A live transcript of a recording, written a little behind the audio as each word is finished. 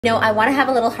I want to have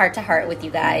a little heart-to-heart with you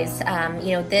guys.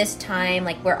 This time,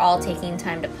 like, we're all taking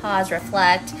time to pause,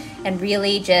 reflect, and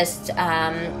really just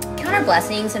count our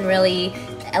blessings and really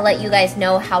let you guys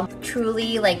know how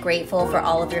truly grateful for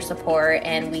all of your support.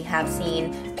 And we have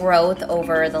seen growth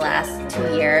over the last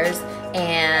 2 years,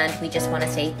 and we just want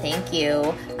to say thank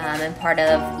you. And part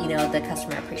of the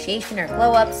customer appreciation or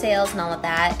glow up sales and all of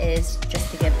that is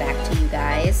just to give back to you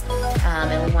guys.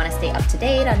 And we want to stay up to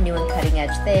date on new and cutting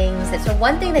edge things. And so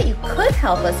one thing that you could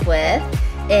help us with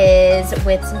is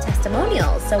with some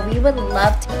testimonials. So we would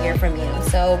love to hear from you.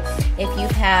 So if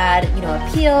you've had,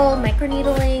 a peel,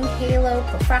 microneedling, halo,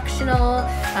 Profractional,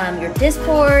 your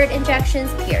Dysport injections,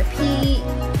 PRP,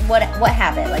 what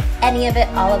have it, like any of it,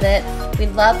 all of it,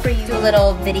 we'd love for you to do a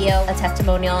little video, a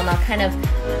testimonial, and I'll kind of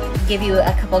give you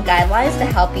a couple guidelines to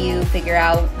help you figure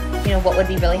out, what would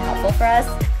be really helpful for us.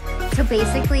 So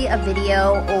basically a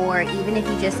video, or even if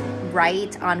you just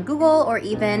write on Google, or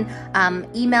even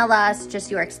email us just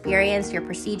your experience, your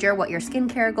procedure, what your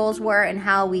skincare goals were, and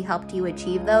how we helped you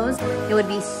achieve those. It would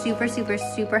be super, super,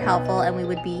 super helpful, and we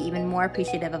would be even more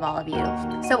appreciative of all of you.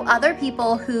 So other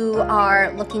people who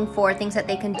are looking for things that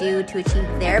they can do to achieve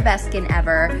their best skin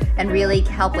ever and really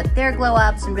help with their glow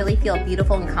ups and really feel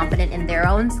beautiful and confident in their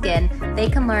own skin, they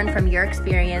can learn from your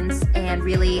experience and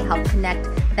really help connect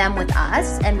them with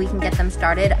us, and we can get them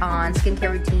started on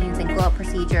skincare routines and glow up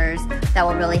procedures that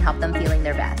will really help them feeling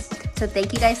their best. So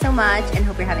thank you guys so much, and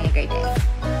hope you're having a great day.